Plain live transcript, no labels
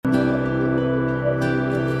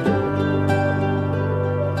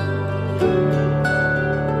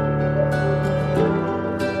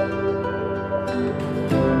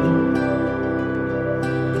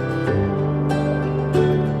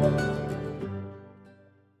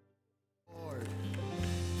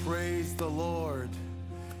the Lord.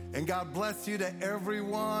 And God bless you to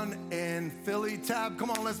everyone in Philly Tab.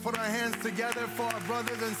 Come on, let's put our hands together for our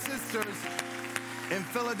brothers and sisters in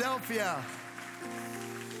Philadelphia.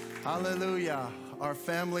 Hallelujah. Our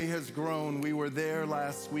family has grown. We were there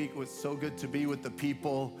last week. It was so good to be with the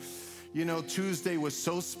people. You know, Tuesday was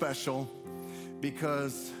so special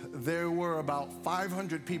because there were about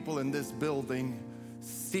 500 people in this building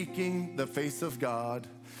seeking the face of God.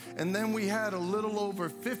 And then we had a little over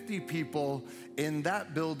 50 people in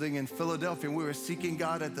that building in Philadelphia. And we were seeking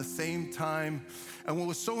God at the same time. And what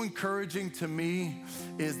was so encouraging to me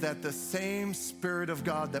is that the same Spirit of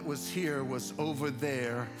God that was here was over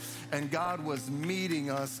there. And God was meeting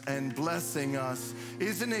us and blessing us.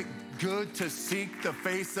 Isn't it good to seek the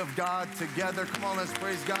face of God together? Come on, let's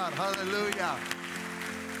praise God. Hallelujah.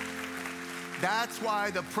 That's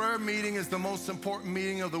why the prayer meeting is the most important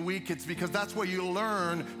meeting of the week. It's because that's where you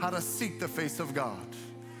learn how to seek the face of God.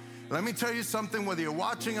 Let me tell you something, whether you're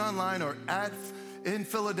watching online or in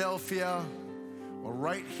Philadelphia or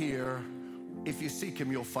right here, if you seek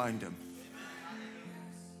Him, you'll find Him.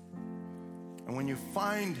 And when you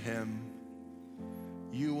find Him,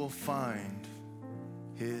 you will find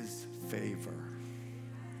His favor.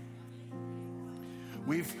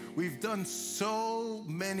 We've done so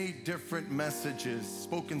many different messages,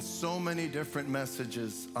 spoken so many different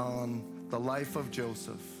messages on the life of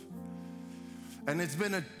Joseph. And it's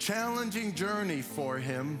been a challenging journey for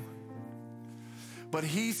him, but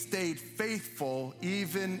he stayed faithful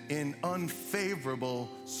even in unfavorable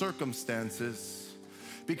circumstances,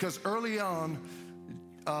 because early on,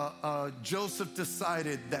 Joseph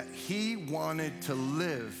decided that he wanted to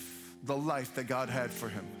live the life that God had for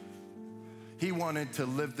him. He wanted to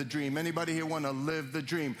live the dream. Anybody here want to live the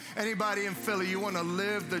dream? Anybody in Philly, you want to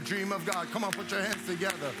live the dream of God? Come on, put your hands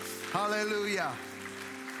together. Hallelujah.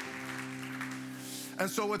 And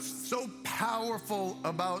so what's so powerful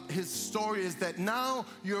about his story is that now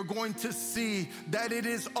you're going to see that it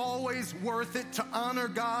is always worth it to honor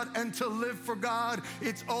God and to live for God.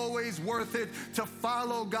 It's always worth it to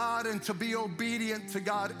follow God and to be obedient to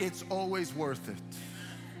God. It's always worth it.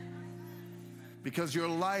 Because your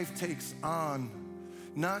life takes on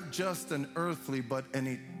not just an earthly, but an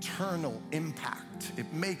eternal impact.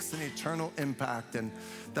 It makes an eternal impact, and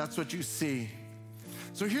that's what you see.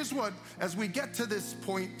 So here's what, as we get to this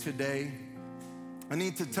point today, I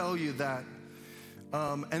need to tell you that,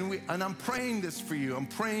 and I'm praying this for you. I'm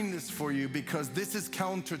praying this for you because this is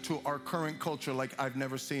counter to our current culture like I've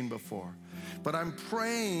never seen before. But I'm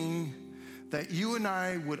praying that you and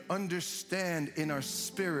I would understand in our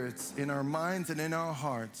spirits, in our minds, and in our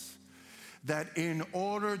hearts, that in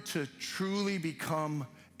order to truly become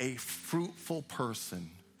a fruitful person,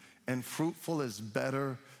 and fruitful is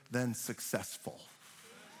better than successful.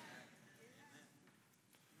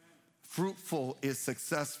 Fruitful is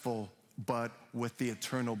successful, but with the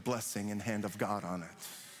eternal blessing and hand of God on it.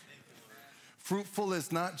 Fruitful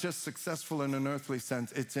is not just successful in an earthly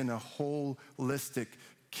sense, it's in a holistic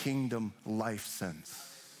kingdom life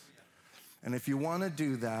sense. And if you want to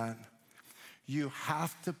do that, you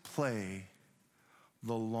have to play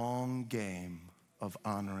the long game of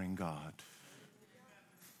honoring God.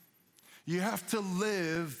 You have to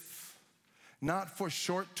live not for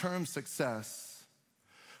short-term success,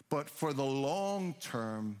 but for the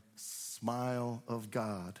long-term smile of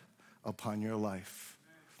God upon your life.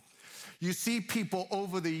 You see people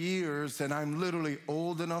over the years, and I'm literally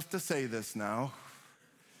old enough to say this now,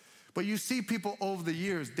 but you see people over the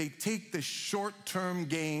years, they take the short-term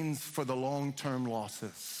gains for the long-term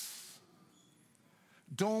losses.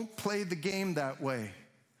 Don't play the game that way.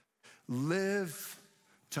 Live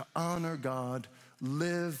to honor God.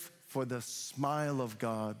 Live for the smile of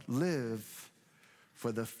God. Live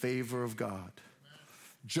for the favor of God.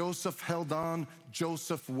 Joseph held on.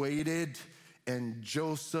 Joseph waited. And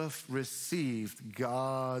Joseph received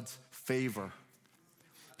God's favor.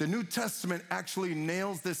 The New Testament actually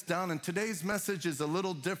nails this down, and today's message is a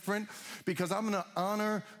little different because I'm going to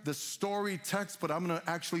honor the story text, but I'm going to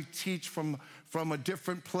actually teach from a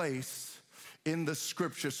different place in the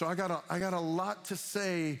scripture. So I got a lot to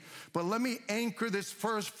say, but let me anchor this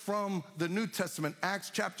first from the New Testament.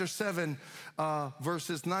 Acts chapter 7,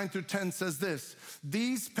 verses 9 through 10 says this: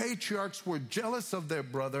 "These patriarchs were jealous of their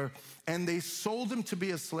brother, and they sold him to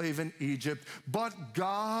be a slave in Egypt. But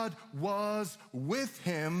God was with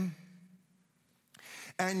him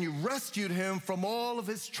and rescued him from all of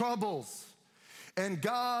his troubles. And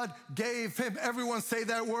God gave him," everyone say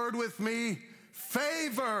that word with me,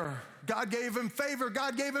 favor. God gave him favor.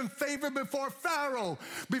 God gave him favor before Pharaoh,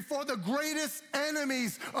 before the greatest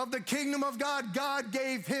enemies of the kingdom of God. God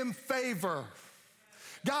gave him favor.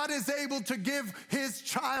 God is able to give his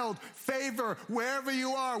child favor wherever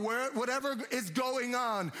you are, whatever is going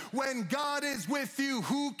on. When God is with you,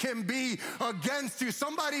 who can be against you?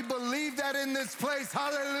 Somebody believe that in this place.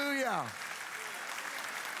 Hallelujah.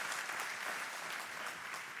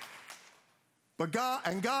 But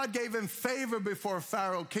God gave him favor before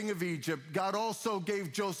Pharaoh, king of Egypt. God also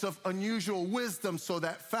gave Joseph unusual wisdom so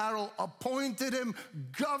that Pharaoh appointed him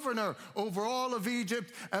governor over all of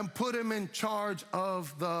Egypt and put him in charge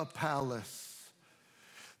of the palace.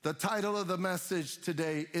 The title of the message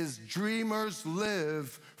today is Dreamers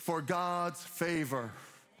Live for God's Favor.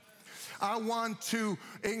 I want to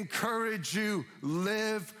encourage you,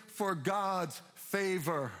 live for God's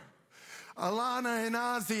favor. Alana and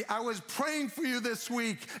Ozzy, I was praying for you this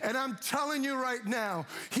week, and I'm telling you right now,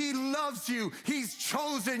 he loves you. He's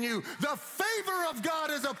chosen you. The favor of God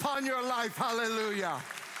is upon your life. Hallelujah.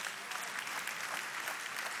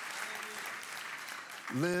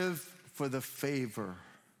 Live for the favor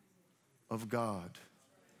of God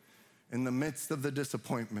in the midst of the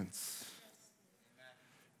disappointments,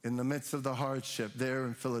 in the midst of the hardship there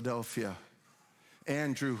in Philadelphia.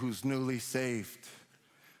 Andrew, who's newly saved,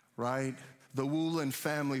 right? The Woolen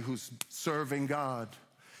family who's serving God.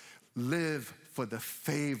 Live for the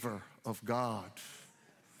favor of God.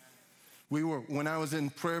 When I was in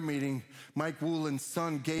prayer meeting, Mike Woolen's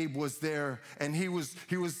son, Gabe, was there, and he was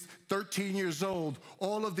 13 years old,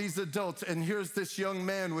 all of these adults, and here's this young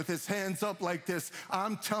man with his hands up like this.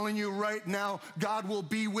 I'm telling you right now, God will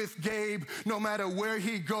be with Gabe no matter where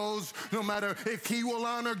he goes, no matter if he will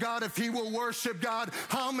honor God, if he will worship God.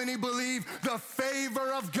 How many believe the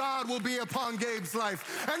favor of God will be upon Gabe's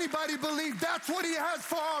life? Anybody believe that's what he has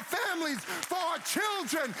for our families, for our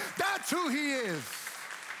children? That's who he is.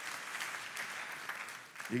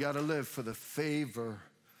 You got to live for the favor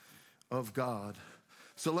of God.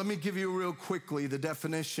 So let me give you real quickly the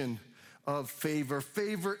definition of favor.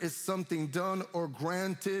 Favor is something done or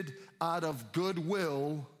granted out of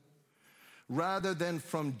goodwill rather than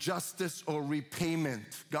from justice or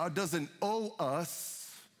repayment. God doesn't owe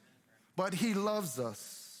us, but he loves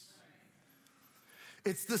us.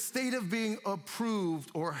 It's the state of being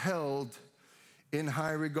approved or held in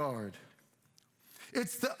high regard.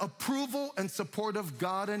 It's the approval and support of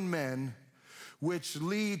God and men which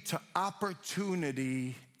lead to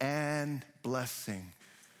opportunity and blessing.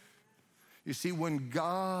 You see, when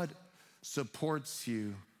God supports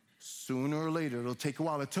you, sooner or later, it'll take a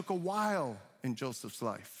while. It took a while in Joseph's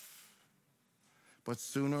life, but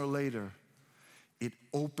sooner or later, it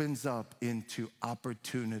opens up into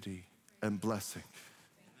opportunity and blessing.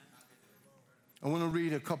 I want to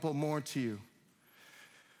read a couple more to you.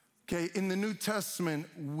 Okay, in the New Testament,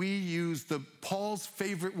 we use Paul's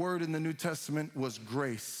favorite word in the New Testament was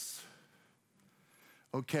grace.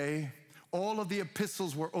 Okay? All of the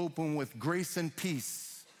epistles were open with grace and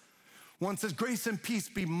peace. One says, grace and peace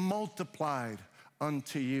be multiplied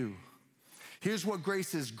unto you. Here's what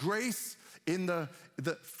grace is. Grace in the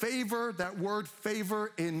favor, that word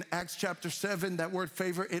favor in Acts chapter 7, that word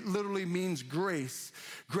favor, it literally means grace.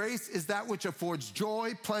 Grace is that which affords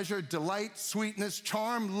joy, pleasure, delight, sweetness,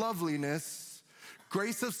 charm, loveliness,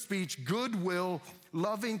 grace of speech, goodwill,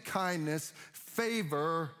 loving kindness,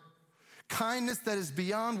 favor, kindness that is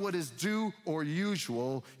beyond what is due or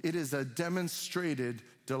usual. It is a demonstrated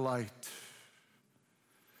delight.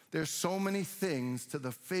 There's so many things to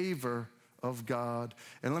the favor of God.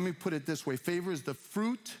 And let me put it this way. Favor is the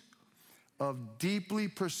fruit of deeply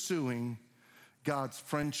pursuing God's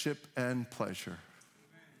friendship and pleasure.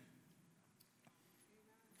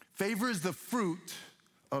 Favor is the fruit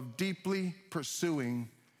of deeply pursuing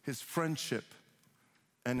his friendship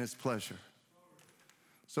and his pleasure.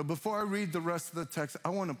 So before I read the rest of the text, I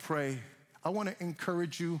want to pray. I want to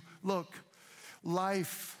encourage you. Look,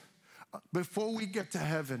 life, before we get to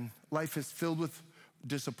heaven, life is filled with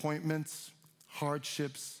disappointments,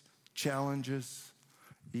 hardships, challenges.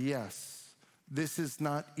 Yes, this is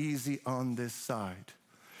not easy on this side.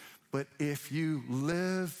 But if you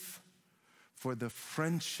live for the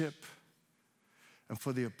friendship and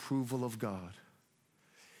for the approval of God,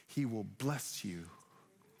 he will bless you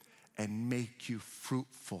and make you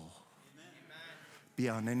fruitful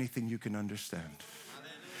beyond anything you can understand.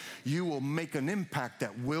 You will make an impact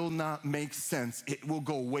that will not make sense. It will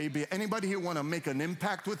go way beyond. Anybody here want to make an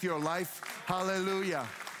impact with your life? Hallelujah.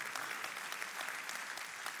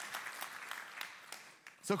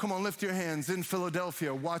 So come on, lift your hands. In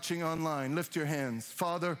Philadelphia, watching online, lift your hands.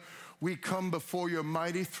 Father, we come before your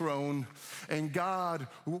mighty throne. And God,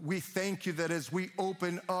 we thank you that as we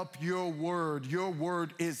open up your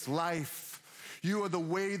word is life. You are the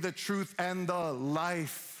way, the truth, and the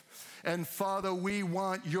life. And Father, we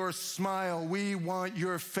want your smile. We want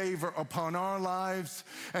your favor upon our lives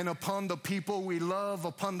and upon the people we love,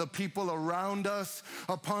 upon the people around us,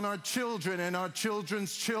 upon our children and our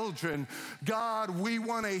children's children. God, we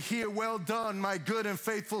want to hear, well done, my good and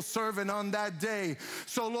faithful servant, on that day.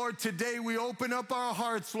 So Lord, today we open up our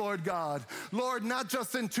hearts, Lord God. Lord, not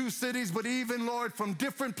just in 2 cities, but even, Lord, from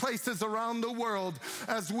different places around the world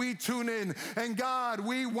as we tune in. And God,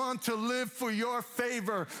 we want to live for your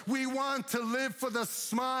favor. We want to live for the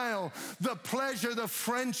smile, the pleasure, the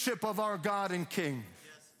friendship of our God and King.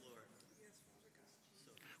 Yes, Lord.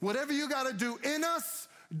 Whatever you got to do in us,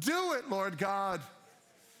 do it, Lord God.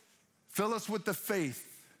 Fill us with the faith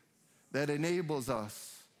that enables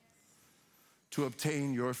us to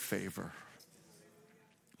obtain your favor.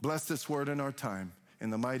 Bless this word in our time, in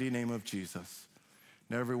the mighty name of Jesus.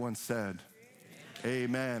 And everyone said,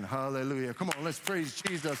 amen. Hallelujah. Come on, let's praise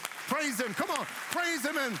Jesus. Praise him. Come on, praise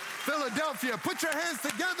him in Philadelphia. Put your hands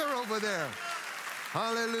together over there.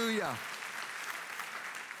 Hallelujah.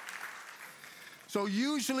 So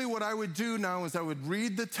usually what I would do now is I would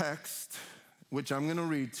read the text, which I'm going to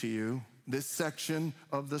read to you, this section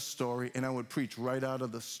of the story, and I would preach right out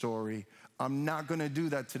of the story. I'm not going to do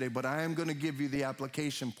that today, but I am going to give you the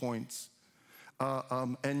application points,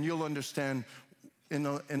 and you'll understand in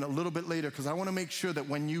a little bit later, because I want to make sure that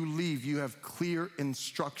when you leave, you have clear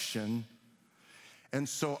instruction. And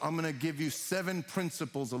so I'm going to give you 7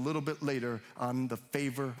 principles a little bit later on the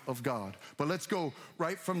favor of God. But let's go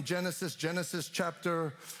right from Genesis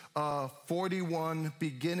chapter 41,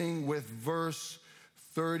 beginning with verse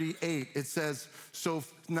 38. It says, so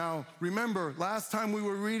now remember, last time we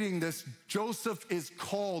were reading this, Joseph is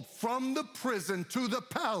called from the prison to the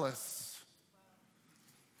palace.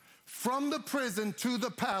 From the prison to the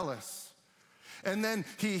palace. And then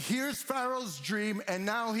he hears Pharaoh's dream, and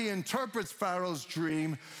now he interprets Pharaoh's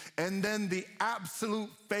dream, and then the absolute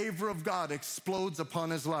favor of God explodes upon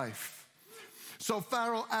his life. So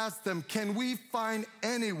Pharaoh asked them, can we find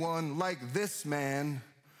anyone like this man,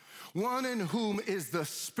 one in whom is the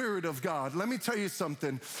Spirit of God? Let me tell you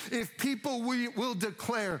something. If people will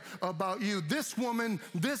declare about you, this woman,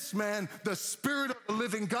 this man, the Spirit of the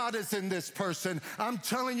living God is in this person, I'm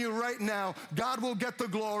telling you right now, God will get the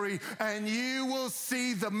glory, and you will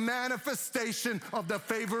see the manifestation of the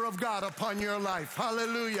favor of God upon your life.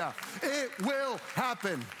 Hallelujah. It will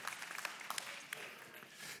happen.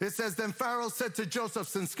 It says, then Pharaoh said to Joseph,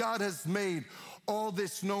 since God has made all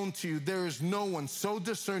this known to you, there is no one so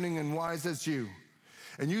discerning and wise as you.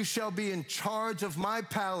 And you shall be in charge of my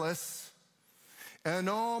palace, and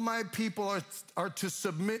all my people are to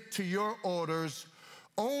submit to your orders.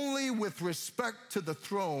 Only with respect to the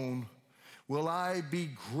throne will I be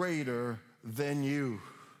greater than you.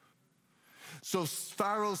 So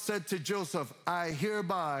Pharaoh said to Joseph, I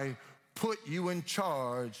hereby put you in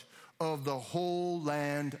charge of the whole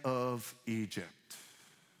land of Egypt.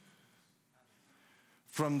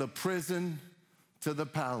 From the prison to the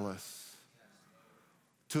palace,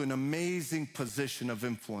 to an amazing position of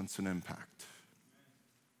influence and impact.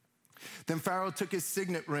 Then Pharaoh took his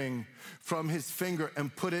signet ring from his finger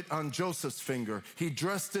and put it on Joseph's finger. He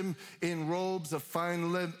dressed him in robes of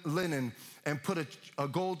fine linen and put a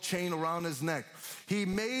gold chain around his neck. He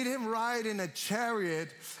made him ride in a chariot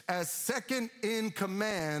as second in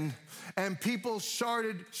command, and people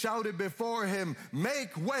shouted before him,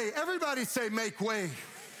 make way. Everybody say, make way.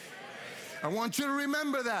 I want you to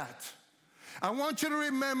remember that. I want you to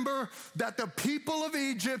remember that the people of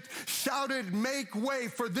Egypt shouted, make way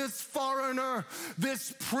for this foreigner,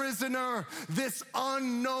 this prisoner, this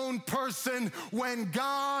unknown person. When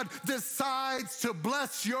God decides to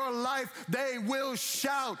bless your life, they will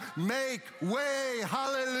shout, make way.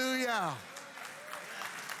 Hallelujah.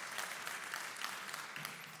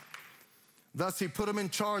 Thus he put him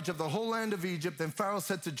in charge of the whole land of Egypt. And Pharaoh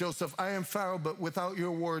said to Joseph, I am Pharaoh, but without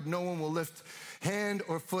your word, no one will lift hand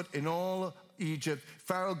or foot in all Egypt.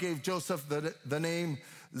 Pharaoh gave Joseph the name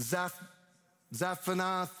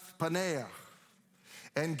Zaphanath-Paneah,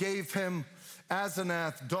 and gave him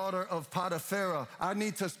Asenath, daughter of Potiphar. I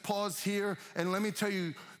need to pause here, and let me tell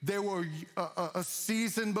you, there were a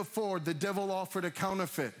season before the devil offered a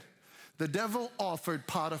counterfeit. The devil offered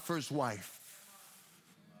Potiphar's wife.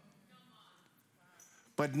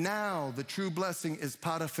 But now the true blessing is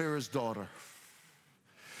Potiphar's daughter.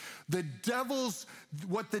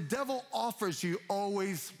 What the devil offers you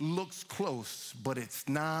always looks close, but it's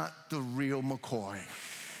not the real McCoy.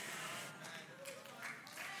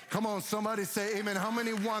 Come on, somebody say amen. How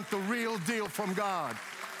many want the real deal from God?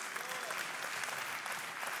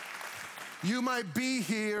 You might be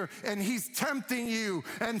here and he's tempting you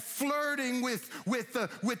and flirting with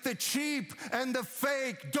the cheap and the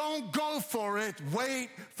fake. Don't go for it. Wait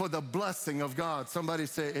for the blessing of God. Somebody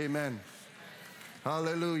say amen.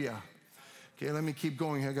 Hallelujah. Okay, let me keep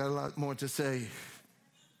going. I got a lot more to say.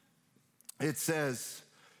 It says,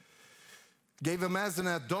 gave him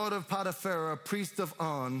Asenath, daughter of Potiphar, priest of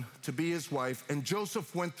On, to be his wife. And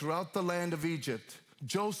Joseph went throughout the land of Egypt.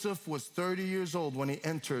 Joseph was 30 years old when he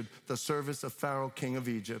entered the service of Pharaoh, king of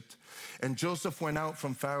Egypt. And Joseph went out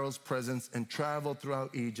from Pharaoh's presence and traveled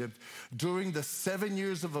throughout Egypt. During the 7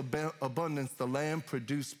 years of abundance, the land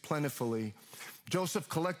produced plentifully. Joseph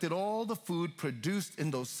collected all the food produced in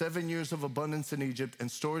those 7 years of abundance in Egypt and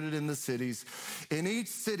stored it in the cities. In each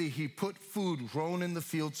city, he put food grown in the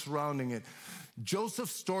fields surrounding it. Joseph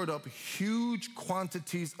stored up huge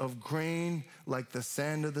quantities of grain like the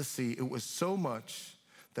sand of the sea. It was so much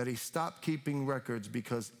that he stopped keeping records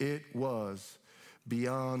because it was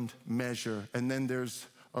beyond measure. And then there's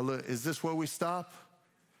a little, is this where we stop?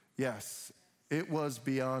 Yes, it was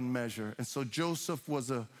beyond measure. And so Joseph was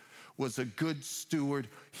a good steward.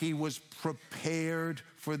 He was prepared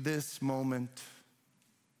for this moment.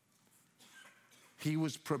 He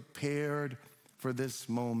was prepared for this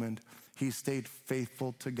moment. He stayed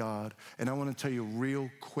faithful to God. And I want to tell you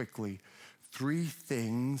real quickly, 3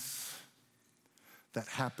 things that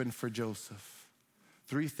happened for Joseph.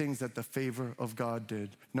 3 things that the favor of God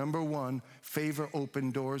did. Number 1, favor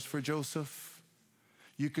opened doors for Joseph.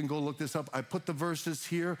 You can go look this up. I put the verses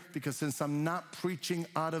here because since I'm not preaching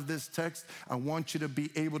out of this text, I want you to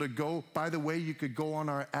be able to go. By the way, you could go on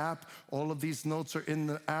our app. All of these notes are in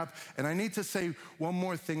the app. And I need to say one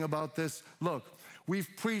more thing about this. Look, we've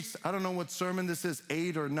preached, I don't know what sermon this is,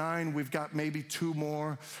 8 or 9. We've got maybe 2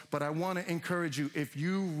 more. But I want to encourage you, if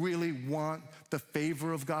you really want the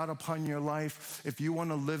favor of God upon your life, if you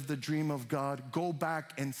want to live the dream of God, go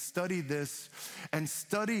back and study this and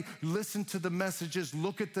listen to the messages,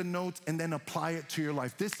 look at the notes, and then apply it to your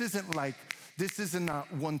life. This isn't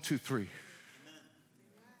not 1, 2, 3.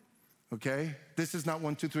 Okay? This is not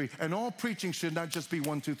 1, 2, 3. And all preaching should not just be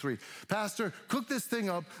 1, 2, 3. Pastor, cook this thing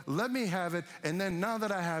up, let me have it, and then now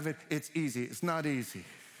that I have it, it's easy. It's not easy.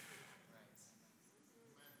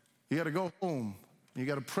 You got to go home. You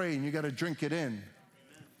got to pray, and you got to drink it in.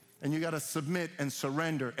 And you got to submit and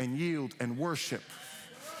surrender and yield and worship.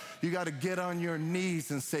 You got to get on your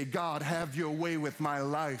knees and say, God, have your way with my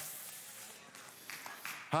life.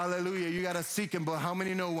 Hallelujah. You got to seek him. But how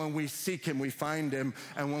many know when we seek him, we find him?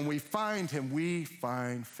 And when we find him, we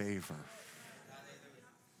find favor.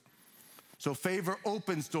 So favor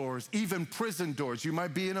opens doors, even prison doors. You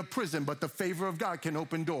might be in a prison, but the favor of God can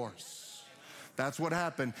open doors. That's what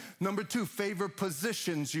happened. Number 2, favor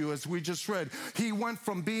positions you, as we just read. He went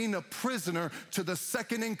from being a prisoner to the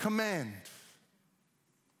second in command.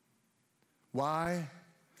 Why?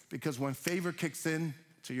 Because when favor kicks in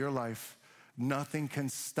to your life, nothing can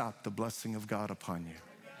stop the blessing of God upon you.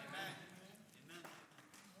 Amen.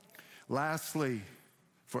 Lastly,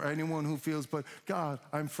 for anyone who feels, but God,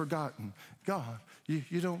 I'm forgotten. God,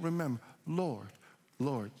 you don't remember.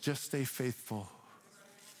 Lord, just stay faithful.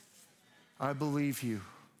 I believe you.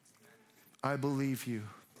 I believe you.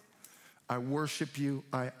 I worship you.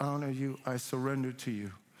 I honor you. I surrender to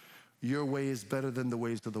you. Your way is better than the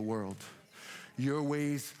ways of the world. Your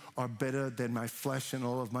ways are better than my flesh and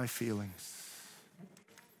all of my feelings.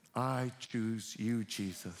 I choose you,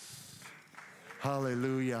 Jesus.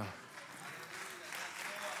 Hallelujah.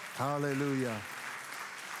 Hallelujah.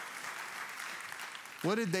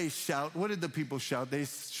 What did they shout? What did the people shout? They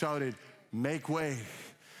shouted, make way.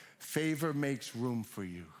 Favor makes room for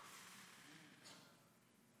you.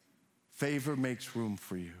 Favor makes room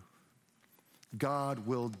for you. God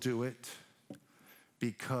will do it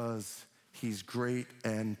because he's great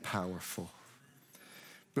and powerful.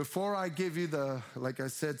 Before I give you like I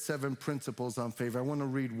said, 7 principles on favor, I want to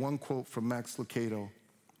read one quote from Max Lucado.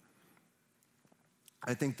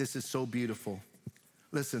 I think this is so beautiful.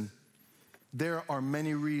 Listen, there are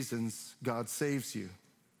many reasons God saves you.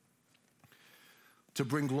 To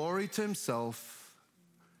bring glory to himself,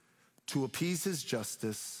 to appease his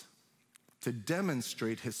justice, to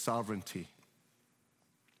demonstrate his sovereignty.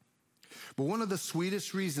 But one of the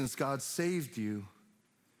sweetest reasons God saved you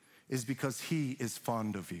is because he is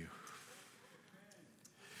fond of you.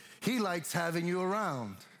 He likes having you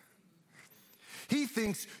around. He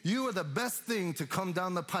thinks you are the best thing to come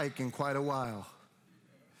down the pike in quite a while.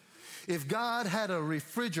 If God had a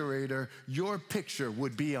refrigerator, your picture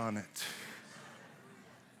would be on it.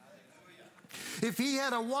 If he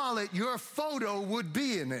had a wallet, your photo would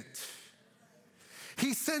be in it.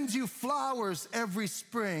 He sends you flowers every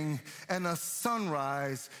spring and a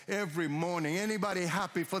sunrise every morning. Anybody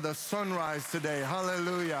happy for the sunrise today?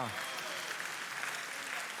 Hallelujah.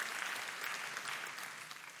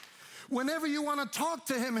 Whenever you want to talk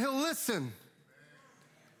to him, he'll listen.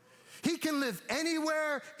 He can live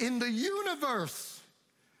anywhere in the universe,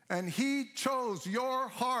 and he chose your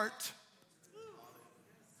heart.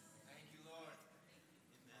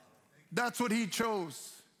 That's what he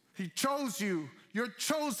chose. He chose you. You're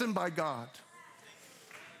chosen by God.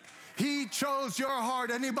 He chose your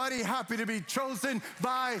heart. Anybody happy to be chosen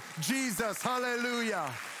by Jesus?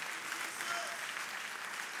 Hallelujah.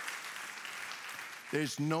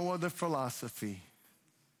 There's no other philosophy,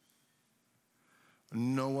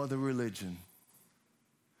 no other religion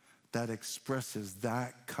that expresses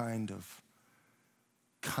that kind of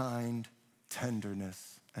kind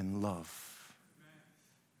tenderness and love.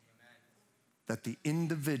 That the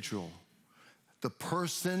individual, the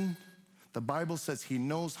person, the Bible says he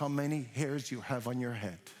knows how many hairs you have on your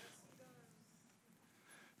head.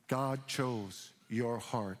 God chose your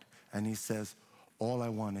heart, and he says, all I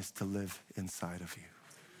want is to live inside of you.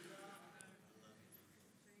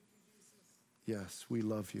 Yes, we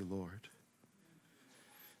love you, Lord.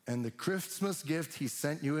 And the Christmas gift he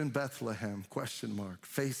sent you in Bethlehem, ?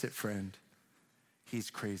 Face it, friend, he's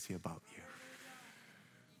crazy about you.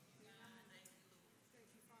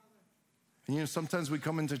 And you know, sometimes we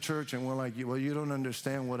come into church and we're like, well, you don't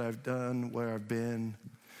understand what I've done, where I've been.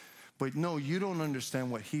 But no, you don't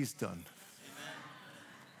understand what he's done.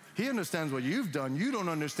 He understands what you've done. You don't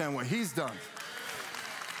understand what he's done.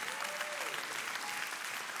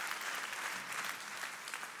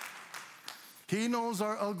 He knows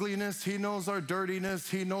our ugliness. He knows our dirtiness.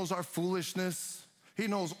 He knows our foolishness. He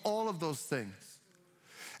knows all of those things.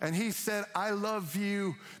 And he said, I love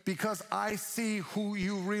you because I see who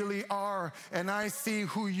you really are, and I see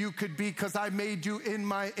who you could be because I made you in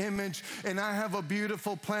my image, and I have a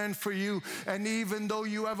beautiful plan for you. And even though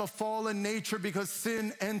you have a fallen nature because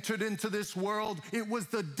sin entered into this world, it was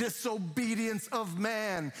the disobedience of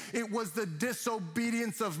man. It was the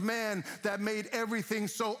disobedience of man that made everything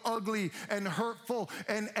so ugly and hurtful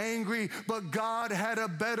and angry. But God had a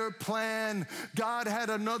better plan. God had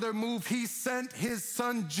another move. He sent his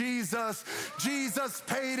son Jesus. Jesus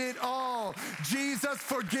paid it all. Jesus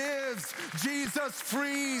forgives. Jesus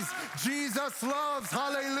frees. Jesus loves.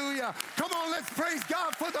 Hallelujah. Come on, let's praise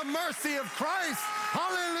God for the mercy of Christ.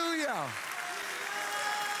 Hallelujah.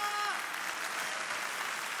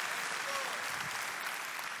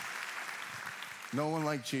 No one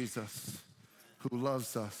like Jesus who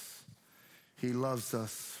loves us. He loves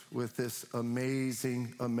us with this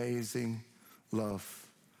amazing, amazing love.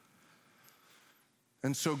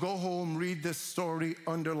 And so go home, read this story,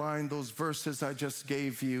 underline those verses I just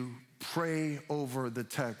gave you, pray over the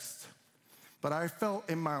text. But I felt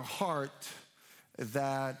in my heart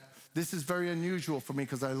that this is very unusual for me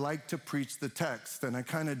because I like to preach the text, and I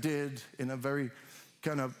kind of did in a very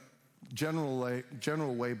kind of general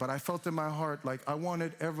way, but I felt in my heart like I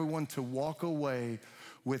wanted everyone to walk away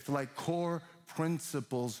with like core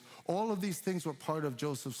principles. All of these things were part of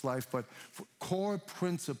Joseph's life, but core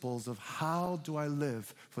principles of how do I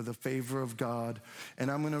live for the favor of God. And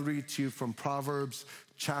I'm going to read to you from Proverbs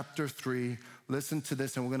chapter 3. Listen to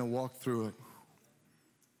this and we're going to walk through it.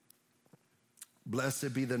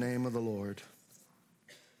 Blessed be the name of the Lord.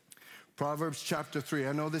 Proverbs chapter 3.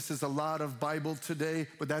 I know this is a lot of Bible today,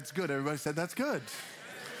 but that's good. Everybody said that's good.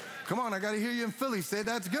 Come on, I got to hear you in Philly. Say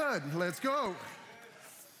that's good. Let's go.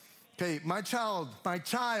 Okay, my child,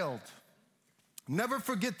 never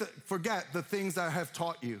forget the things I have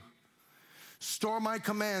taught you. Store my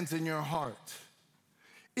commands in your heart.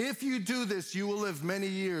 If you do this, you will live many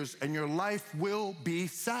years and your life will be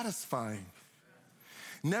satisfying.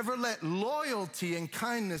 Never let loyalty and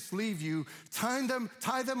kindness leave you. Tie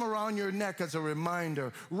them around your neck as a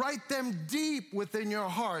reminder. Write them deep within your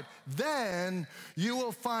heart. Then you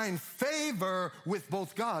will find favor with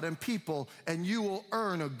both God and people, and you will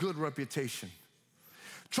earn a good reputation.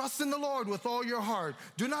 Trust in the Lord with all your heart.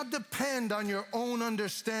 Do not depend on your own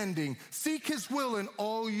understanding. Seek his will in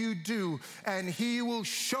all you do, and he will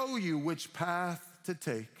show you which path to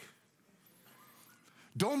take.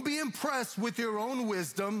 Don't be impressed with your own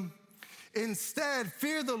wisdom. Instead,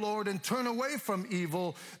 fear the Lord and turn away from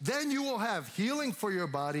evil. Then you will have healing for your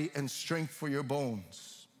body and strength for your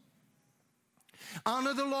bones.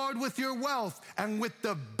 Honor the Lord with your wealth and with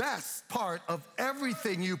the best part of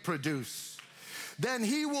everything you produce. Then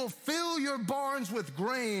he will fill your barns with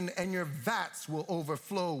grain and your vats will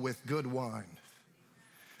overflow with good wine.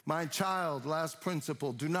 My child, last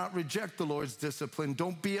principle, do not reject the Lord's discipline.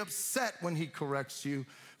 Don't be upset when he corrects you,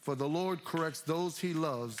 for the Lord corrects those he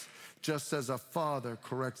loves, just as a father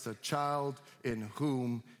corrects a child in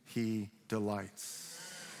whom he delights.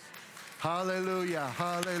 Hallelujah,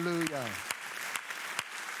 hallelujah.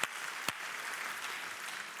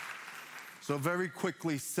 So very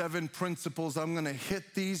quickly, 7 principles. I'm going to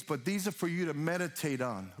hit these, but these are for you to meditate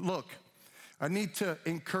on. Look, I need to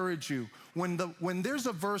encourage you. When there's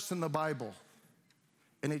a verse in the Bible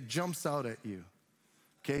and it jumps out at you,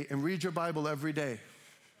 okay, and read your Bible every day.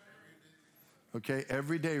 Okay,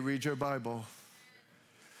 every day read your Bible.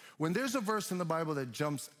 When there's a verse in the Bible that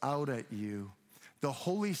jumps out at you, the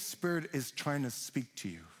Holy Spirit is trying to speak to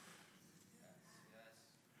you.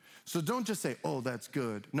 So don't just say, oh, that's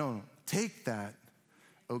good. No, take that,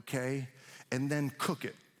 okay, and then cook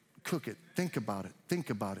it. Cook it. Think about it. Think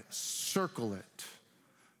about it. Circle it.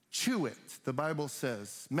 Chew it, the Bible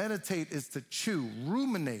says. Meditate is to chew,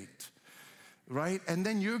 ruminate, right? And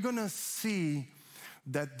then you're going to see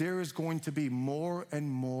that there is going to be more and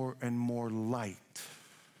more and more light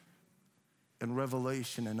and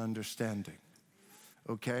revelation and understanding,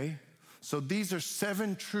 okay? So these are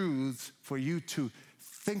 7 truths for you to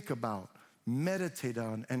think about, meditate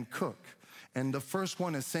on, and cook. And the first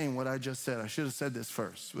one is saying what I just said. I should have said this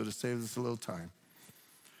first. Would have saved us a little time.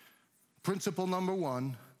 Principle number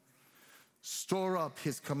 1, store up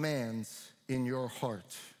his commands in your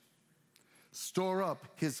heart. Store up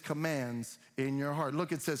his commands in your heart.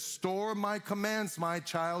 Look, it says, store my commands, my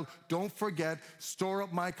child. Don't forget, store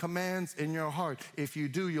up my commands in your heart. If you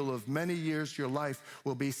do, you'll live many years. Your life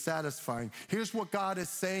will be satisfying. Here's what God is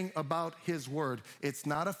saying about his word. It's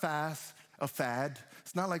not a fad.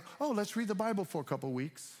 It's not like, oh, let's read the Bible for a couple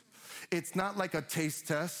weeks. It's not like a taste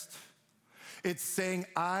test. It's saying,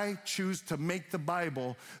 I choose to make the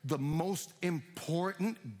Bible the most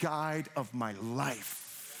important guide of my life.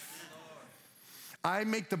 I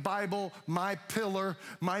make the Bible my pillar,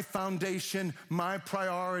 my foundation, my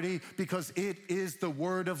priority, because it is the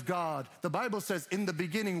Word of God. The Bible says, in the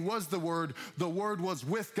beginning was the Word was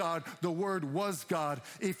with God, the Word was God.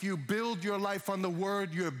 If you build your life on the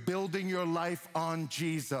Word, you're building your life on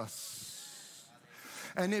Jesus.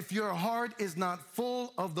 And if your heart is not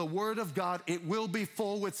full of the Word of God, it will be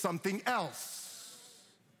full with something else.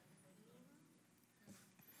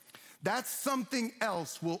 That something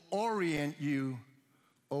else will orient you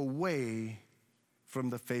away from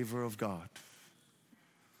the favor of God.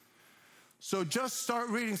 So just start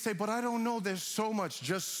reading. Say, but I don't know, there's so much.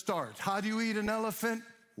 Just start. How do you eat an elephant?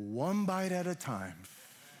 One bite at a time.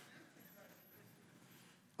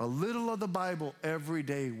 A little of the Bible every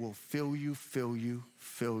day will fill you, fill you,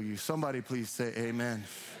 fill you. Somebody please say amen.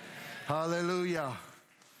 Hallelujah.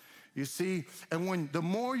 You see, and the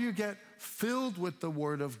more you get filled with the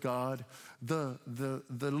Word of God, the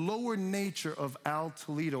lower nature of Al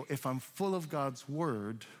Toledo, if I'm full of God's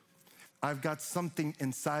Word, I've got something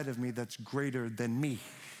inside of me that's greater than me.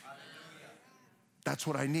 That's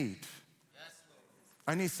what I need.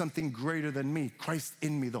 I need something greater than me. Christ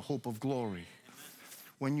in me, the hope of glory.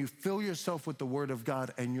 When you fill yourself with the Word of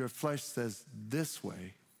God and your flesh says this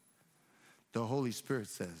way, the Holy Spirit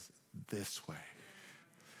says this way.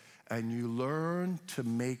 And you learn to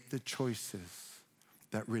make the choices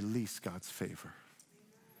that release God's favor.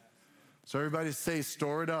 So everybody say,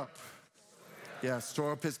 store it up. Yeah,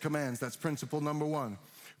 store up his commands. That's principle number 1.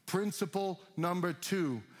 Principle number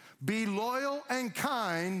 2, be loyal and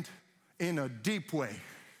kind in a deep way.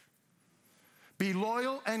 Be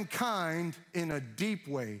loyal and kind in a deep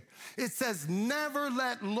way. It says, never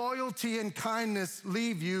let loyalty and kindness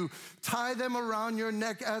leave you. Tie them around your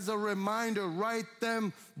neck as a reminder. Write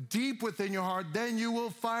them deep within your heart. Then you will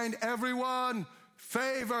find everyone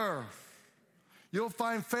favor. You'll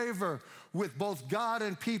find favor with both God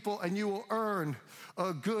and people, and you will earn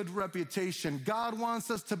a good reputation. God wants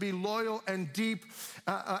us to be loyal and deep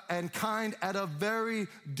and kind at a very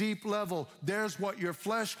deep level. There's what your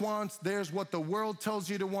flesh wants. There's what the world tells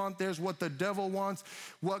you to want. There's what the devil wants.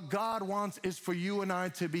 What God wants is for you and I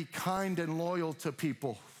to be kind and loyal to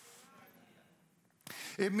people.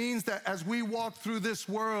 It means that as we walk through this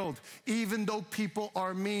world, even though people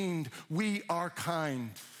are mean, we are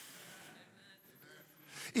kind.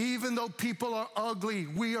 Even though people are ugly,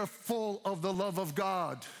 we are full of the love of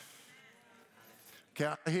God.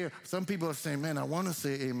 Okay, I hear some people are saying, man, I want to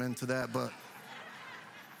say amen to that, but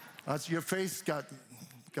your face got,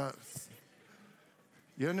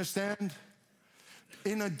 you understand?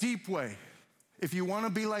 In a deep way. If you want to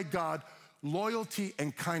be like God, loyalty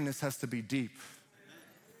and kindness has to be deep.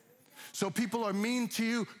 So people are mean to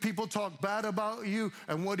you, people talk bad about you,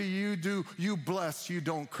 and what do? You bless, you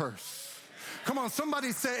don't curse. Come on,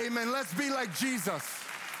 somebody say amen. Let's be like Jesus.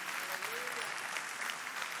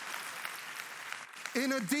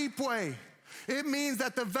 In a deep way. It means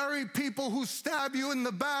that the very people who stab you in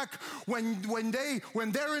the back, when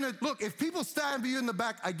they're in a, look, if people stab you in the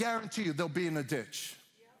back, I guarantee you they'll be in a ditch.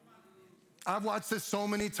 I've watched this so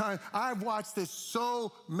many times. I've watched this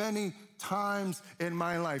so many times in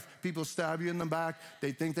my life. People stab you in the back,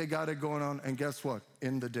 they think they got it going on, and guess what?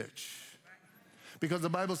 In the ditch. Because the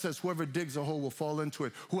Bible says whoever digs a hole will fall into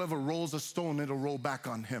it. Whoever rolls a stone, it'll roll back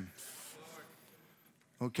on him.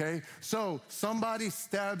 Okay? So somebody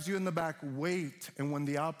stabs you in the back, wait, and when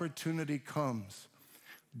the opportunity comes,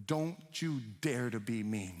 don't you dare to be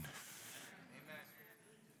mean.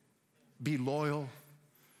 Be loyal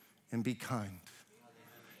and be kind.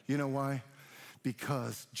 You know why?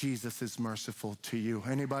 Because Jesus is merciful to you.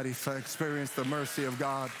 Anybody experience the mercy of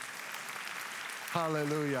God?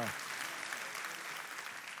 Hallelujah.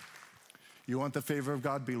 You want the favor of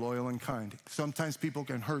God? Be loyal and kind. Sometimes people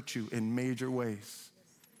can hurt you in major ways.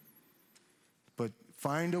 But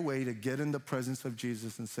find a way to get in the presence of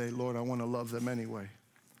Jesus and say, Lord, I want to love them anyway.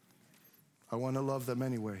 I want to love them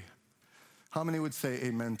anyway. How many would say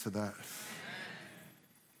amen to that?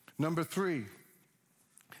 Number 3,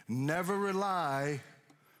 never rely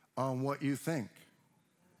on what you think.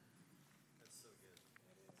 That's so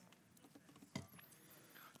good.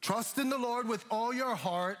 Trust in the Lord with all your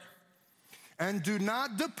heart and do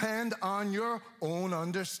not depend on your own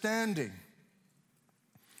understanding.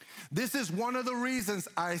 This is one of the reasons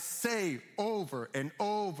I say over and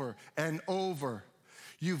over and over,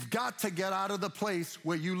 you've got to get out of the place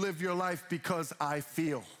where you live your life because I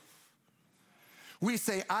feel. We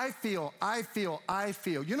say, I feel.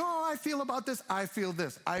 You know how I feel about this? I feel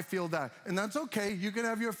this, I feel that. And that's okay, you can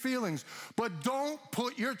have your feelings. But don't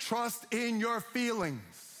put your trust in your feelings.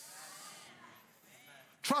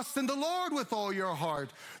 Trust in the Lord with all your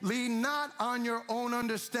heart. Lean not on your own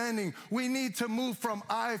understanding. We need to move from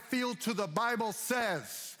I feel to the Bible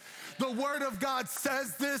says. The Word of God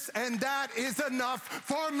says this, and that is enough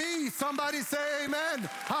for me. Somebody say amen.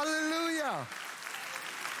 Hallelujah.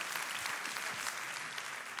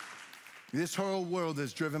 This whole world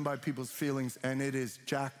is driven by people's feelings, and it is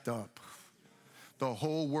jacked up. The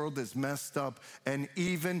whole world is messed up, and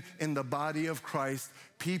even in the body of Christ,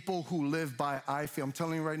 people who live by I feel. I'm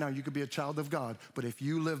telling you right now, you could be a child of God, but if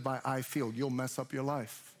you live by I feel, you'll mess up your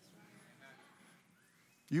life.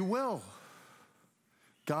 You will.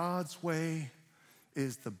 God's way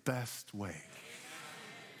is the best way.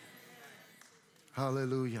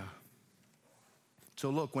 Hallelujah.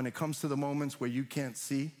 So look, when it comes to the moments where you can't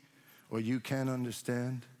see, or you can't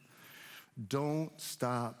understand, don't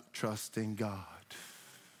stop trusting God.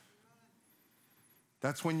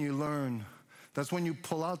 That's when you learn. That's when you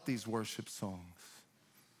pull out these worship songs.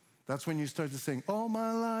 That's when you start to sing, all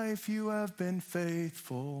my life you have been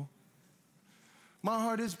faithful. My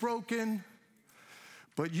heart is broken,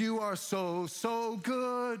 but you are so, so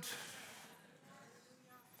good.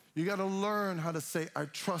 You got to learn how to say, I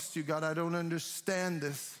trust you, God. I don't understand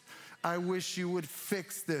this. I wish you would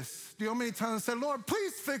fix this. Do you know how many times I say, Lord,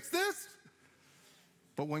 please fix this?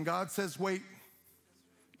 But when God says wait,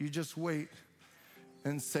 you just wait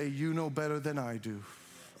and say, you know better than I do.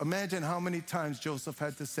 Imagine how many times Joseph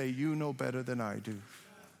had to say, you know better than I do.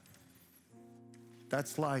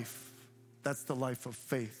 That's life. That's the life of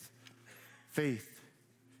faith. Faith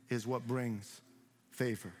is what brings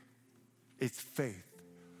favor. It's faith.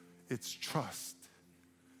 It's trust.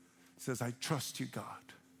 It says, I trust you, God.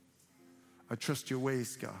 I trust your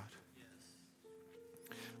ways, God.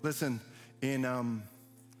 Yes. Listen, in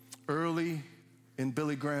early in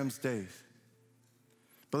Billy Graham's days,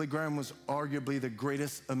 Billy Graham was arguably the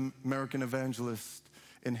greatest American evangelist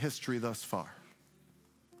in history thus far.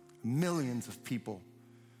 Millions of people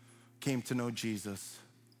came to know Jesus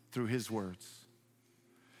through his words.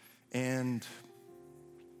 And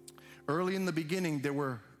early in the beginning,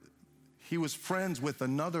 he was friends with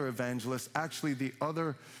another evangelist. Actually, the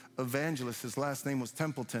other evangelist, his last name was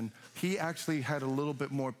Templeton. He actually had a little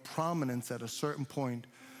bit more prominence at a certain point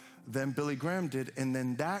than Billy Graham did. And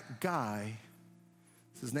then that guy,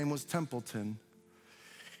 his name was Templeton,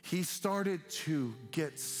 he started to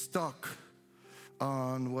get stuck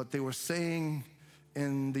on what they were saying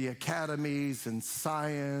in the academies and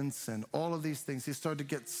science and all of these things. He started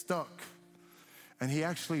to get stuck. And he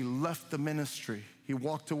actually left the ministry. He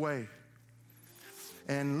walked away.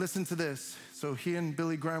 And listen to this. So he and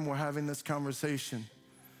Billy Graham were having this conversation.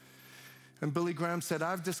 And Billy Graham said,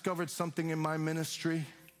 I've discovered something in my ministry.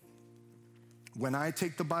 When I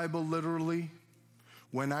take the Bible literally,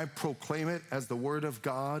 when I proclaim it as the Word of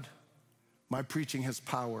God, my preaching has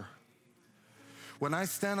power. When I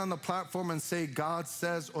stand on the platform and say God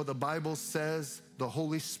says or the Bible says, the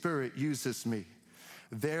Holy Spirit uses me.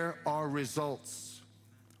 There are results.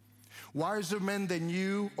 Wiser men than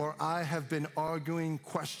you or I have been arguing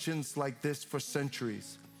questions like this for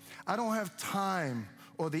centuries. I don't have time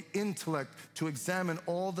or the intellect to examine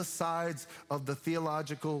all the sides of the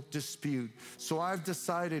theological dispute. So I've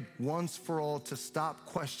decided once for all to stop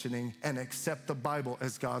questioning and accept the Bible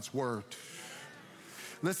as God's word.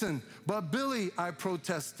 Listen, but Billy, I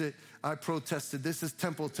protested. This is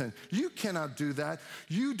Templeton. You cannot do that.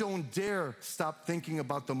 You don't dare stop thinking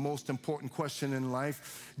about the most important question in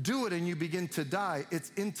life. Do it and you begin to die.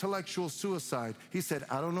 It's intellectual suicide. He said,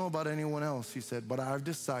 I don't know about anyone else. He said, but I've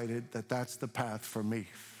decided that that's the path for me.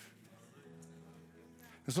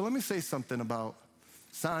 And so let me say something about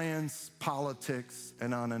science, politics,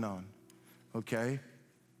 and on, okay?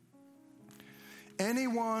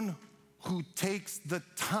 Anyone who takes the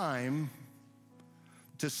time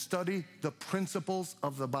to study the principles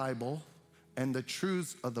of the Bible and the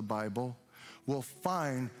truths of the Bible will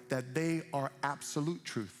find that they are absolute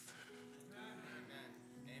truth.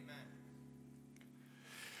 Amen.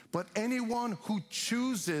 But anyone who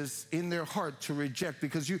chooses in their heart to reject,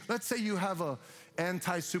 because let's say you have a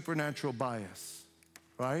anti-supernatural bias,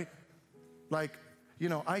 right? Like,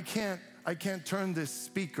 I can't turn this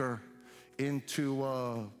speaker into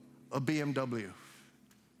a BMW.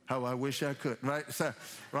 How I wish I could, right? So,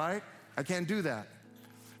 right? I can't do that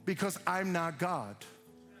because I'm not God.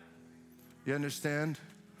 You understand?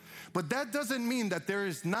 But that doesn't mean that there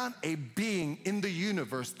is not a being in the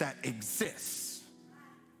universe that exists,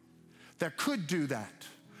 that could do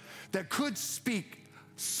that could speak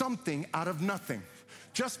something out of nothing.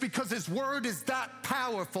 Just because his word is that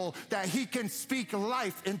powerful that he can speak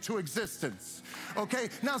life into existence. Okay,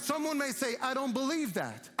 now someone may say, I don't believe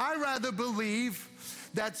that. I rather believe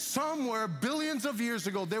that somewhere billions of years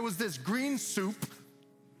ago, there was this green soup.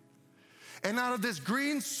 And out of this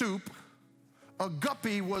green soup, a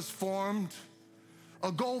guppy was formed,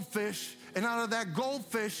 a goldfish. And out of that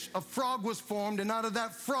goldfish, a frog was formed. And out of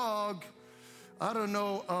that frog, I don't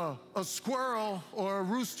know, a squirrel or a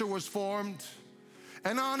rooster was formed.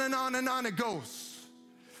 And on and on and on it goes.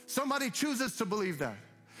 Somebody chooses to believe that.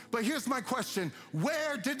 But here's my question.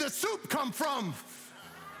 Where did the soup come from?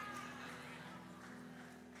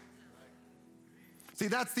 See,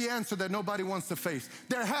 that's the answer that nobody wants to face.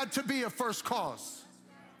 There had to be a first cause.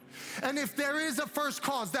 And if there is a first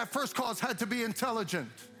cause, that first cause had to be intelligent.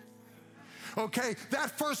 Okay?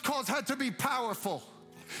 That first cause had to be powerful.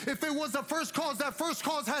 If it was a first cause, that first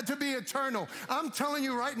cause had to be eternal. I'm telling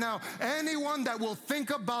you right now, anyone that will think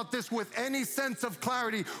about this with any sense of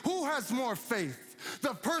clarity, who has more faith?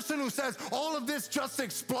 The person who says all of this just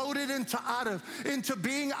exploded into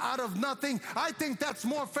being out of nothing. I think that's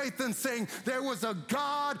more faith than saying there was a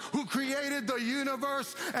God who created the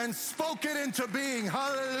universe and spoke it into being.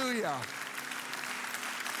 Hallelujah.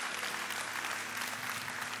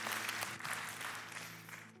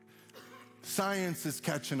 Science is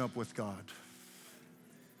catching up with God.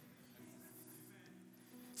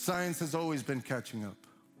 Science has always been catching up.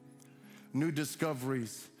 New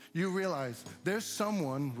discoveries. You realize there's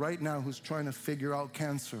someone right now who's trying to figure out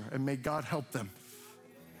cancer, and may God help them.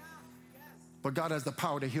 But God has the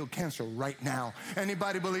power to heal cancer right now.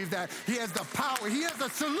 Anybody believe that? He has the power. He has a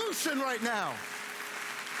solution right now.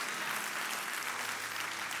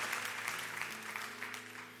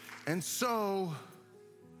 And so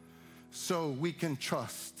we can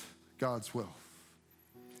trust God's will.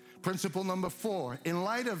 Principle number 4, in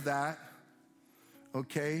light of that,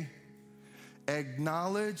 okay,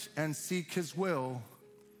 acknowledge and seek his will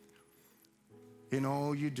in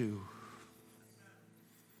all you do.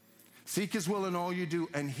 Seek his will in all you do,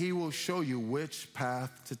 and he will show you which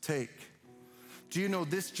path to take. Do you know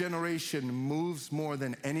this generation moves more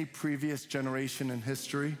than any previous generation in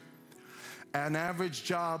history? An average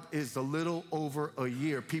job is a little over a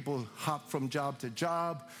year. People hop from job to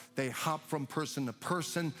job. They hop from person to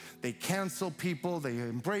person. They cancel people. They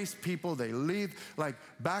embrace people. They leave, like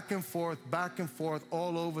back and forth,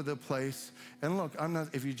 all over the place. And look,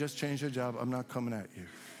 if you just change your job, I'm not coming at you.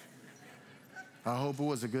 I hope it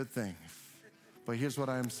was a good thing. But here's what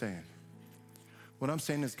I am saying. What I'm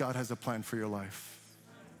saying is God has a plan for your life.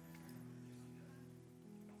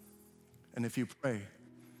 And if you pray,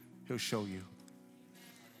 he'll show you.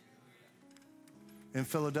 In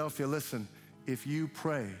Philadelphia, listen, if you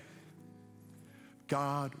pray,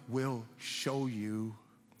 God will show you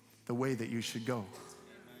the way that you should go.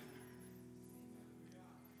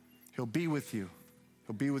 He'll be with you.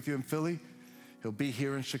 He'll be with you in Philly. He'll be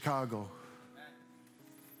here in Chicago.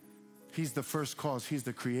 He's the first cause. He's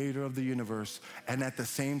the creator of the universe, and at the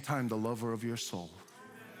same time, the lover of your soul.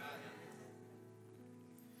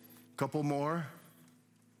 Couple more.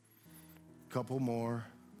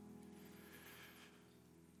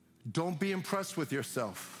 Don't be impressed with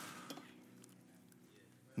yourself.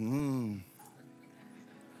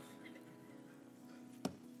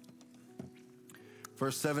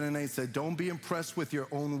 Verse 7 and 8 said, don't be impressed with your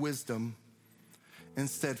own wisdom.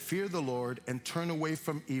 Instead, fear the Lord and turn away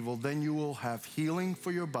from evil. Then you will have healing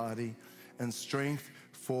for your body and strength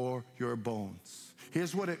for your bones.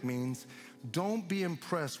 Here's what it means. Don't be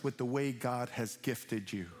impressed with the way God has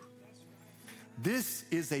gifted you. This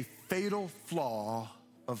is a fatal flaw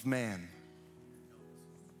of man.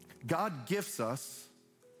 God gifts us.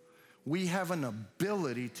 We have an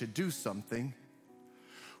ability to do something.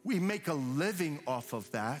 We make a living off of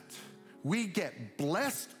that. We get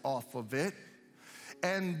blessed off of it.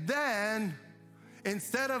 And then,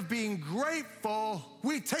 instead of being grateful,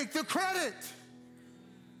 we take the credit.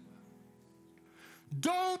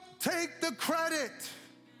 Don't take the credit.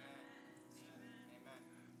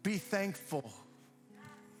 Be thankful.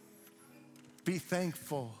 Be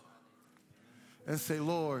thankful. And say,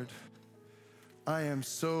 Lord, I am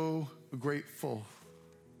so grateful.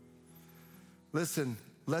 Listen,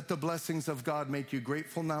 let the blessings of God make you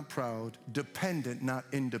grateful, not proud, dependent, not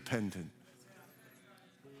independent.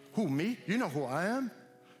 Who, me? You know who I am?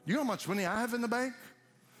 You know how much money I have in the bank?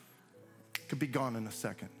 Could be gone in a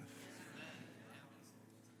second.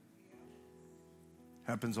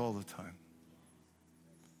 Happens all the time.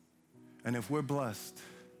 And if we're blessed,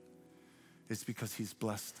 it's because he's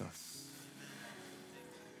blessed us.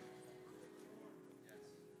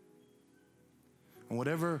 And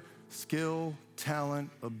whatever skill, talent,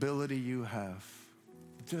 ability you have,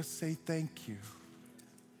 just say thank you.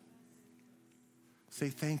 Say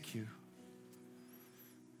thank you.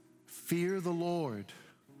 Fear the Lord.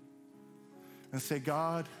 And say,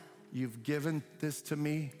 God, you've given this to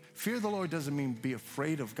me. Fear the Lord doesn't mean be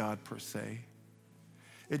afraid of God per se.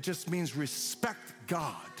 It just means respect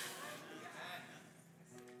God.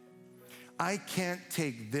 I can't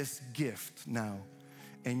take this gift now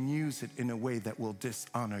and use it in a way that will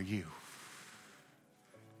dishonor you.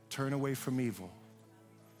 Turn away from evil.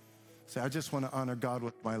 Say, I just want to honor God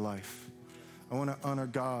with my life. I want to honor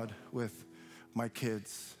God with my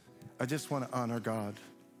kids. I just want to honor God.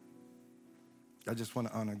 I just want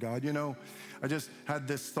to honor God. You know, I just had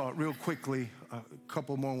this thought real quickly. A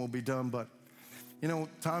couple more and we'll be done. But, you know,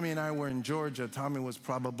 Tommy and I were in Georgia. Tommy was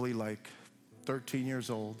probably like 13 years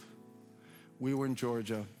old. We were in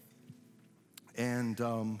Georgia. And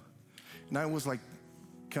I was like,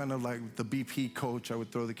 kind of like the BP coach. I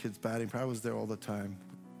would throw the kids batting. I was there all the time,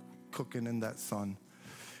 cooking in that sun.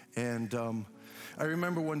 And I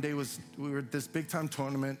remember one day we were at this big time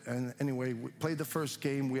tournament, and anyway, we played the first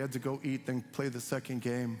game. We had to go eat, then play the second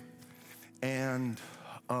game. And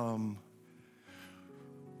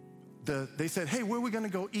they said, hey, where are we gonna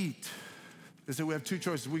go eat? They said, we have two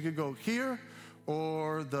choices. We could go here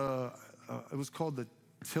or it was called the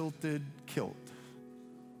Tilted Kilt.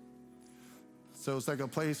 So it's like a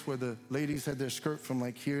place where the ladies had their skirt from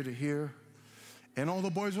like here to here. And all the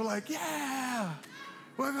boys were like, yeah,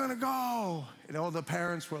 we're gonna go. And all the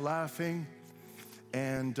parents were laughing.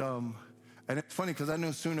 And it's funny because I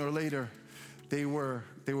knew sooner or later they were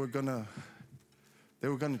gonna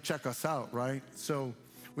check us out, right? So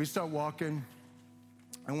we start walking,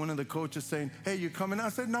 and one of the coaches saying, hey, you coming? I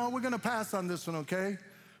said, no, we're gonna pass on this one, okay?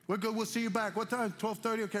 We're good, we'll see you back. What time?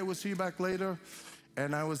 12:30? Okay, we'll see you back later.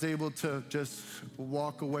 And I was able to just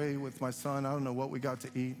walk away with my son. I don't know what we got to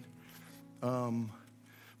eat.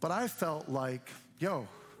 But I felt like, yo,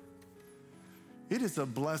 it is a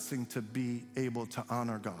blessing to be able to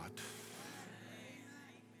honor God.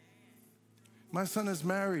 My son is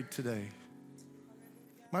married today.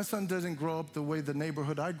 My son doesn't grow up the way the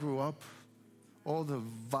neighborhood I grew up. All the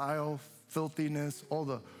vile filthiness, all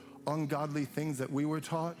the ungodly things that we were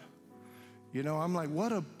taught. You know, I'm like,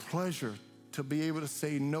 what a pleasure to be able to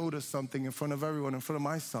say no to something in front of everyone, in front of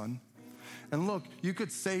my son. And look, you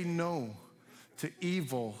could say no to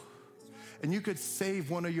evil, and you could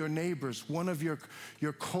save one of your neighbors, one of your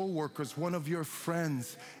co-workers, one of your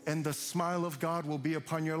friends, and the smile of God will be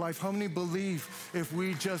upon your life. How many believe if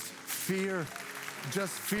we just fear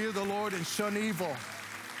the Lord and shun evil?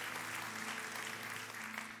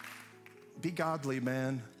 Be godly,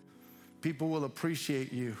 man. People will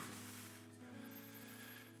appreciate you.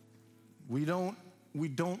 We don't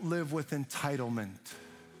live with entitlement.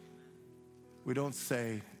 We don't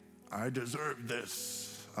say, I deserve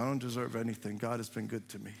this. I don't deserve anything. God has been good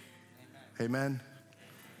to me. Amen.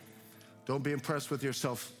 Don't be impressed with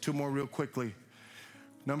yourself. 2 more real quickly.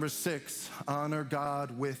 Number 6, honor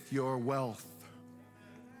God with your wealth.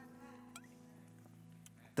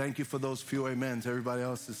 Thank you for those few amens. Everybody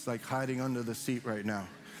else is like hiding under the seat right now.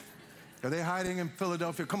 Are they hiding in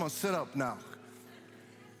Philadelphia? Come on, sit up now.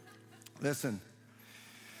 Listen.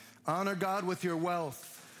 Honor God with your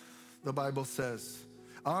wealth, the Bible says.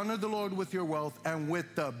 Honor the Lord with your wealth and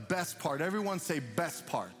with the best part. Everyone say best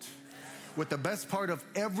part. With the best part of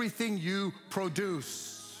everything you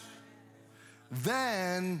produce.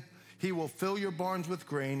 Then he will fill your barns with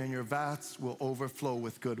grain and your vats will overflow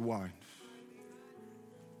with good wine.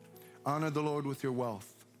 Honor the Lord with your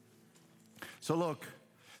wealth. So look,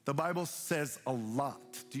 the Bible says a lot.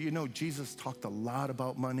 Do you know Jesus talked a lot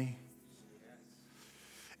about money?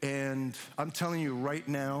 And I'm telling you right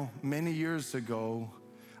now, many years ago,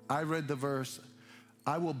 I read the verse,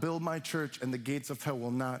 I will build my church and the gates of hell will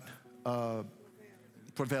not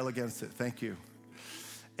prevail against it. Thank you.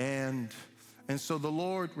 And so the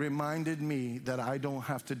Lord reminded me that I don't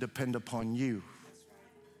have to depend upon you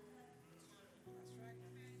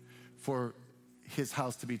for his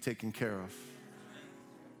house to be taken care of.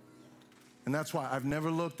 And that's why I've never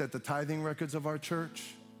looked at the tithing records of our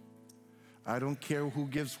church. I don't care who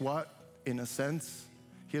gives what, in a sense.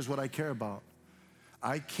 Here's what I care about.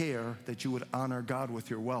 I care that you would honor God with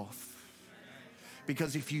your wealth.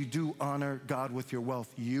 Because if you do honor God with your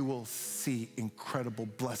wealth, you will see incredible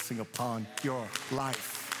blessing upon your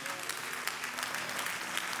life.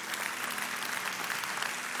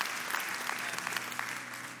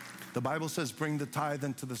 The Bible says, bring the tithe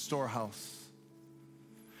into the storehouse.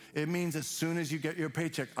 It means as soon as you get your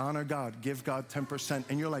paycheck, honor God, give God 10%.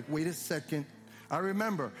 And you're like, wait a second. I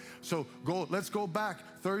remember. So let's go back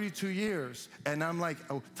 32 years. And I'm like,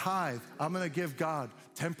 oh, tithe. I'm going to give God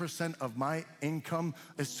 10% of my income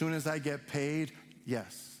as soon as I get paid.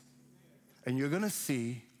 Yes. And you're going to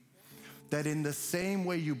see that in the same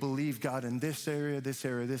way you believe God in this area, this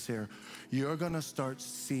area, this area, you're going to start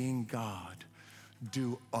seeing God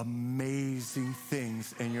do amazing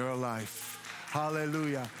things in your life.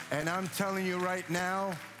 Hallelujah. And I'm telling you right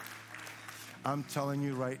now,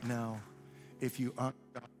 if you honor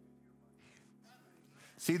God.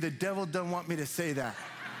 See, the devil doesn't want me to say that.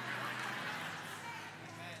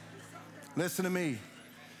 Listen to me.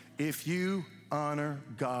 If you honor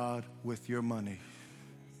God with your money.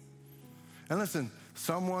 And listen,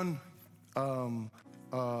 someone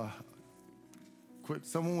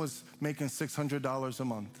was making $600 a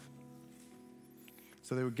month.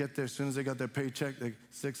 So they would get there as soon as they got their paycheck, they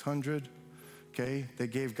 $600, okay? They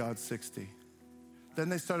gave God $60. Then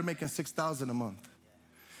they started making $6,000 a month.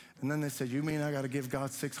 And then they said, you mean I got to give God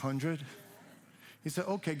 $600? He said,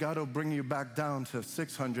 okay, God will bring you back down to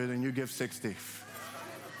 $600 and you give $60.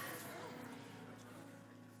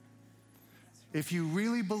 If you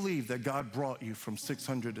really believe that God brought you from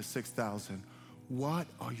 $600 to $6,000, what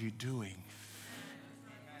are you doing?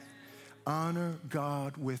 Honor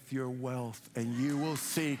God with your wealth and you will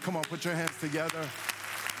see. Come on, put your hands together.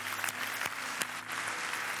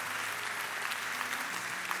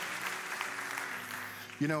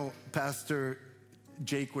 You know, Pastor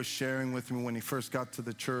Jake was sharing with me when he first got to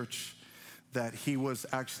the church that he was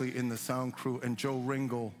actually in the sound crew and Joe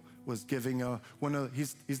Ringel was giving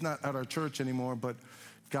he's not at our church anymore, but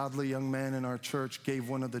godly young man in our church gave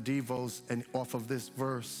one of the devos and off of this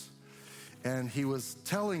verse. And he was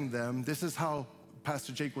telling them, this is how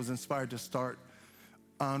Pastor Jake was inspired to start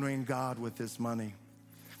honoring God with his money.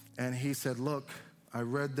 And he said, look, I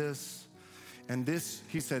read this. And this,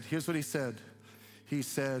 he said, here's what he said. He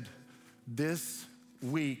said, this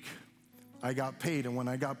week I got paid. And when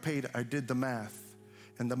I got paid, I did the math.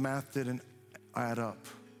 And the math didn't add up.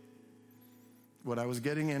 What I was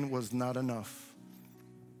getting in was not enough.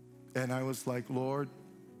 And I was like, Lord,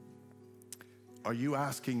 are you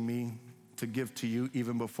asking me to give to you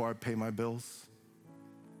even before I pay my bills?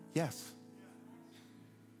 Yes.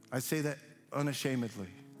 I say that unashamedly.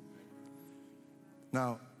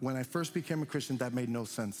 Now, when I first became a Christian, that made no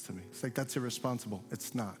sense to me. It's like, that's irresponsible.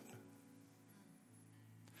 It's not.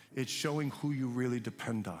 It's showing who you really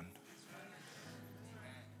depend on.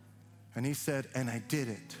 And he said, and I did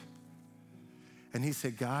it. And he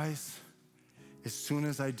said, guys, as soon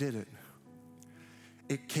as I did it,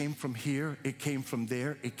 it came from here, it came from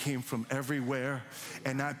there, it came from everywhere,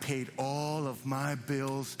 and I paid all of my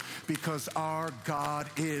bills because our God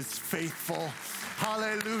is faithful.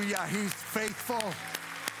 Hallelujah, he's faithful.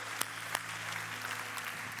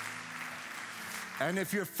 And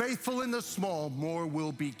if you're faithful in the small, more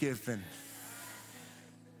will be given.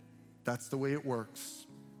 That's the way it works.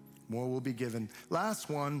 More will be given. Last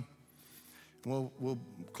one, we'll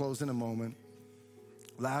close in a moment.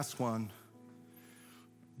 Last one,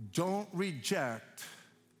 don't reject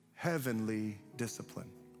heavenly discipline.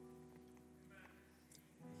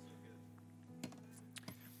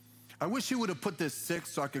 I wish he would have put this 6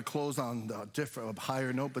 so I could close on a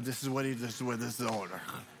higher note, but this is the order.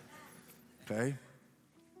 Okay?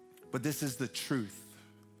 But this is the truth.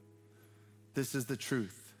 This is the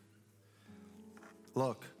truth.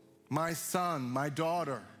 Look, my son, my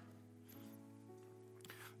daughter,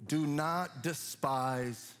 do not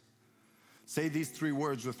despise, say these 3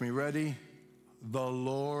 words with me, ready? The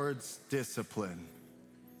Lord's discipline.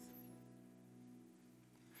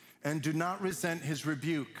 And do not resent his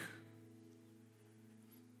rebuke,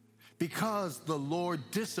 because the Lord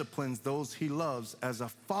disciplines those he loves as a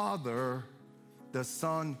father, the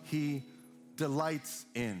son he delights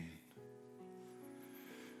in.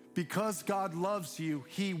 Because God loves you,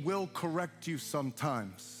 he will correct you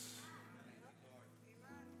sometimes.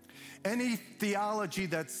 Any theology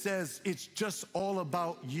that says it's just all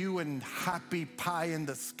about you and happy pie in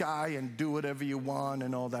the sky and do whatever you want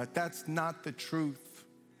and all that, that's not the truth.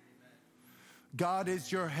 God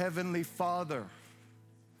is your heavenly Father.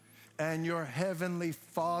 And your heavenly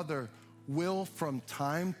Father will from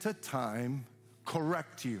time to time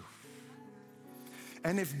correct you.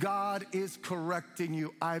 And if God is correcting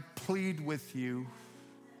you, I plead with you,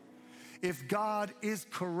 if God is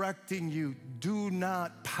correcting you, do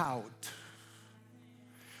not pout.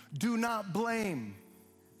 Do not blame.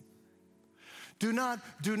 Do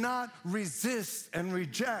not resist and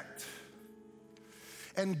reject.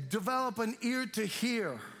 And develop an ear to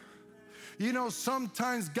hear. You know,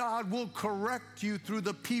 sometimes God will correct you through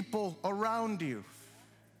the people around you.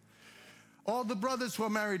 All the brothers who are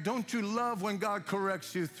married, don't you love when God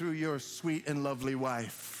corrects you through your sweet and lovely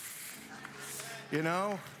wife? You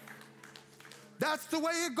know? That's the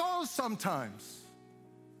way it goes sometimes.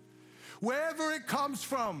 Wherever it comes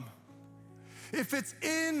from, if it's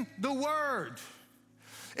in the Word,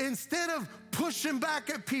 instead of pushing back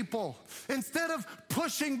at people, instead of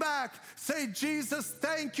pushing back, say, Jesus,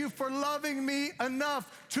 thank you for loving me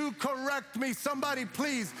enough to correct me. Somebody,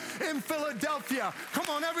 please, in Philadelphia. Come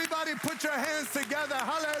on, everybody, put your hands together.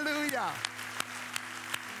 Hallelujah.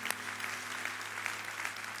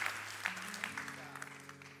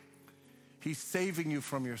 He's saving you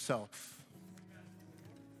from yourself.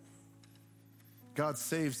 God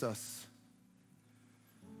saves us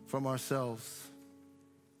from ourselves.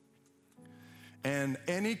 And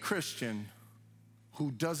any Christian who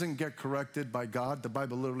doesn't get corrected by God, the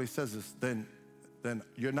Bible literally says this, then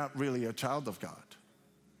you're not really a child of God.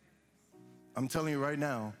 I'm telling you right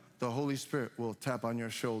now, the Holy Spirit will tap on your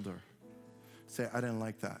shoulder. Say, I didn't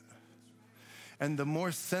like that. And the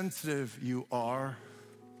more sensitive you are,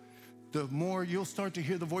 the more you'll start to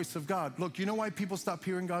hear the voice of God. Look, you know why people stop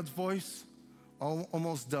hearing God's voice?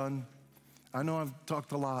 Almost done. I know I've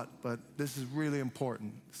talked a lot, but this is really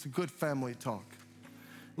important. It's a good family talk.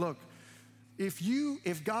 Look,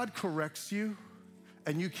 if God corrects you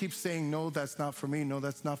and you keep saying, no, that's not for me, no,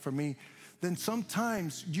 that's not for me, then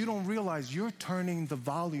sometimes you don't realize you're turning the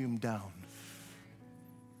volume down.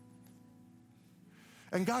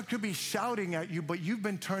 And God could be shouting at you, but you've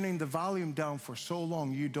been turning the volume down for so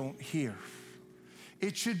long you don't hear.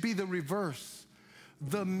 It should be the reverse.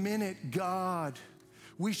 The minute God,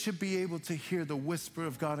 we should be able to hear the whisper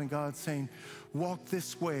of God, and God saying, walk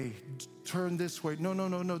this way, turn this way. No,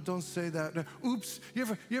 don't say that. Oops, you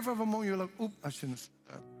ever have a moment you're like, oops, I shouldn't have said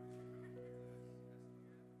that.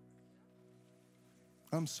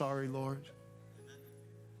 I'm sorry, Lord.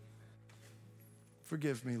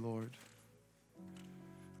 Forgive me, Lord.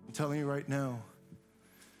 I'm telling you right now,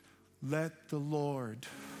 let the Lord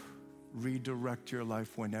redirect your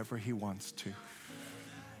life whenever He wants to.